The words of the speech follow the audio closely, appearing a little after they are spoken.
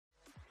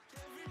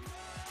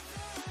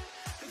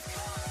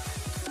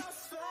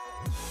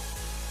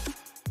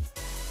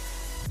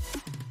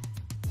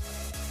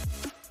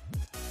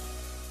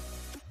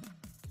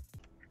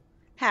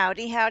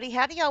Howdy, howdy,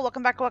 howdy, y'all.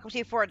 Welcome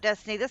to Fort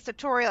Destiny. This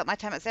tutorial at my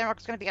time at Sandrock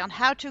is going to be on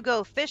how to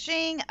go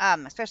fishing,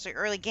 especially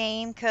early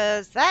game,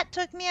 because that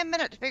took me a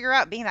minute to figure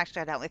out. Beam actually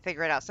had to help me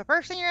figure it out. So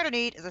first thing you're going to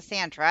need is a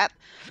sand trap,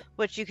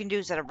 which you can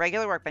use at a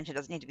regular workbench. It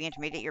doesn't need to be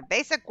intermediate. Your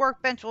basic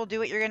workbench will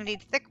do it. You're going to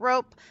need thick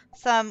rope,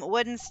 some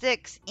wooden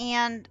sticks,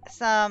 and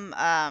some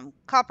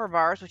copper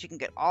bars, which you can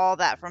get all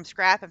that from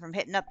scrap and from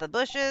hitting up the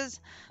bushes.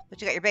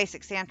 But you got your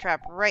basic sand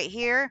trap right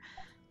here.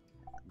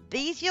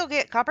 These you'll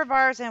get copper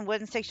bars and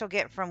wooden sticks you'll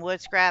get from wood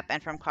scrap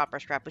and from copper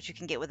scrap, which you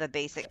can get with a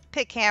basic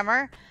pick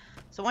hammer.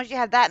 So once you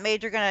have that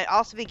made, you're going to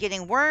also be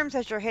getting worms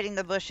as you're hitting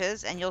the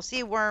bushes, and you'll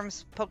see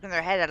worms poking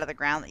their head out of the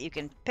ground that you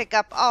can pick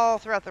up all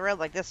throughout the road,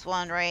 like this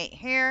one right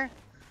here.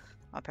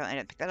 Oh, apparently I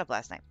didn't pick that up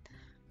last night.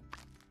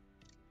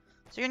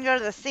 So you're going to go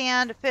to the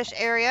sand fish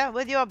area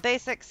with your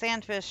basic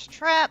sandfish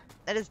trap.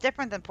 That is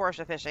different than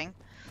Porsche fishing.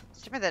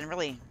 It's different than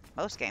really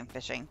most game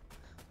fishing.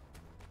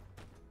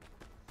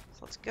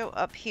 Let's go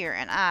up here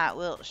and I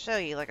will show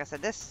you. Like I said,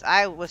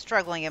 I was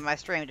struggling in my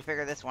stream to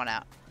figure this one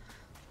out.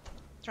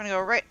 So we're going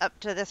to go right up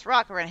to this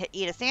rock. We're going to hit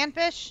eat a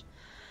sandfish.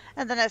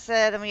 And then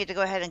then we need to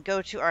go ahead and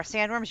go to our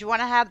sandworms. You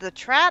want to have the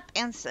trap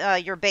and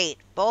your bait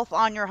both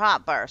on your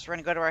hotbar. So we're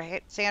going to go to our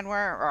sandworm,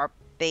 or our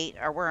bait,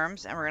 our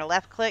worms, and we're going to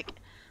left click,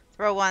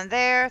 throw one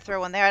there, throw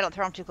one there. I don't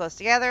throw them too close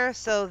together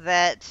so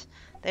that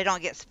they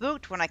don't get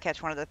spooked when I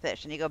catch one of the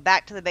fish. And you go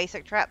back to the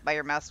basic trap by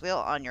your mouse wheel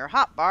on your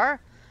hotbar.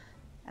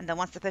 And then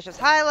once the fish is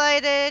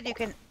highlighted, you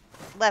can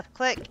left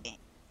click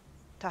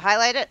to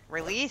highlight it,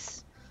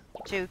 release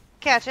to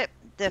catch it.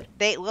 The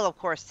bait will, of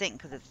course, sink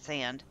because it's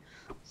sand.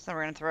 So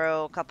we're going to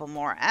throw a couple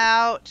more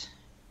out.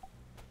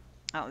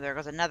 Oh, there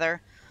goes another.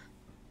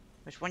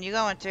 Which one you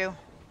going to?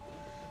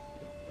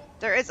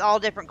 There is all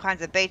different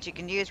kinds of baits you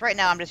can use. Right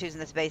now, I'm just using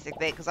this basic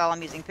bait because all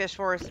I'm using fish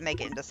for is to make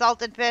it into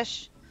salted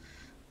fish.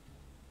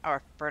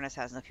 Or furnace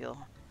has no fuel.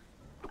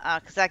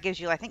 Because that gives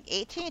you, I think,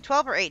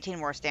 12 or 18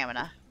 more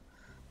stamina.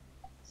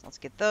 Let's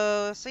get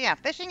those. So yeah,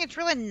 fishing, it's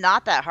really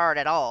not that hard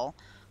at all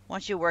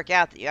once you work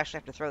out that you actually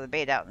have to throw the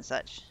bait out and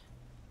such.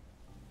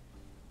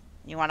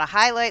 You want to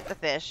highlight the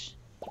fish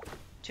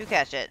to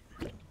catch it.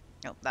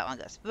 Nope, that one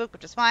got spooked,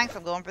 which is fine, so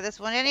I'm going for this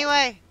one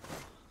anyway.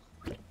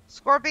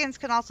 Scorpions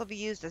can also be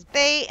used as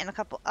bait and a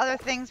couple other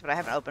things, but I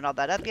haven't opened all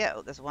that up yet.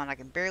 Oh, there's one I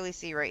can barely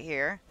see right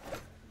here.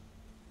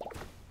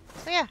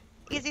 So yeah,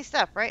 easy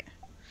stuff, right?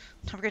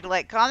 Don't forget to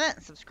like,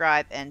 comment,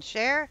 subscribe, and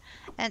share.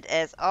 And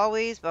as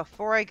always,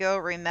 before I go,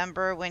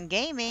 remember when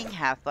gaming,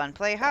 have fun,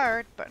 play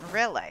hard, but in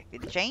real life, be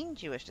the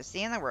change you wish to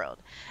see in the world.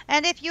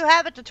 And if you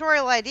have a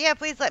tutorial idea,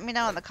 please let me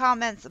know in the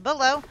comments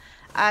below.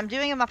 I'm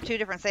doing them off two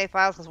different save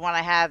files because one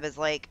I have is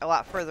like a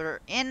lot further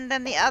in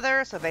than the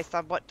other. So based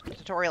on what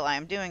tutorial I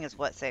am doing is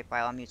what save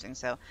file I'm using.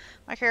 So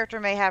my character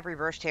may have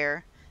reversed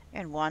hair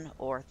in one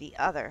or the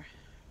other.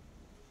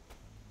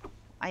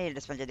 I needed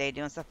to spend a day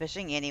doing stuff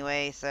fishing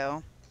anyway,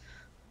 so...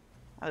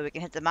 Oh, we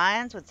can hit the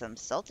mines with some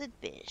salted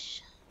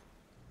fish.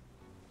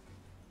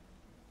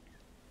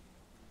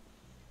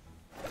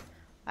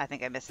 I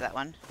think I missed that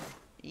one.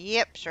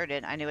 Yep, sure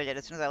did. I knew I did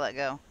as soon as I let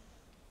go.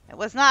 It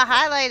was not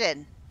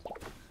highlighted.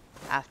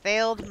 I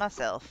failed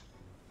myself.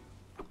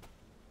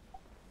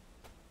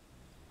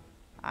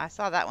 I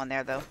saw that one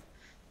there, though.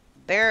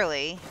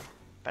 Barely,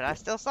 but I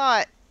still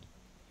saw it.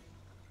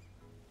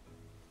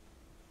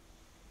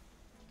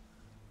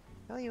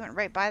 Oh, you went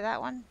right by that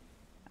one?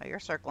 Oh,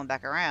 you're circling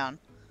back around.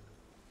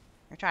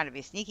 You're trying to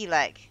be sneaky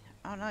like.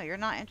 Oh no, you're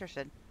not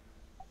interested.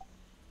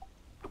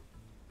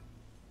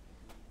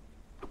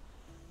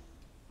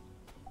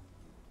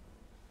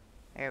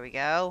 There we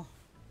go.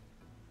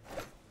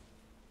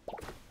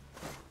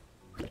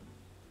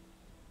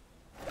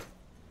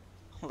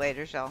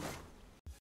 Later, Shell.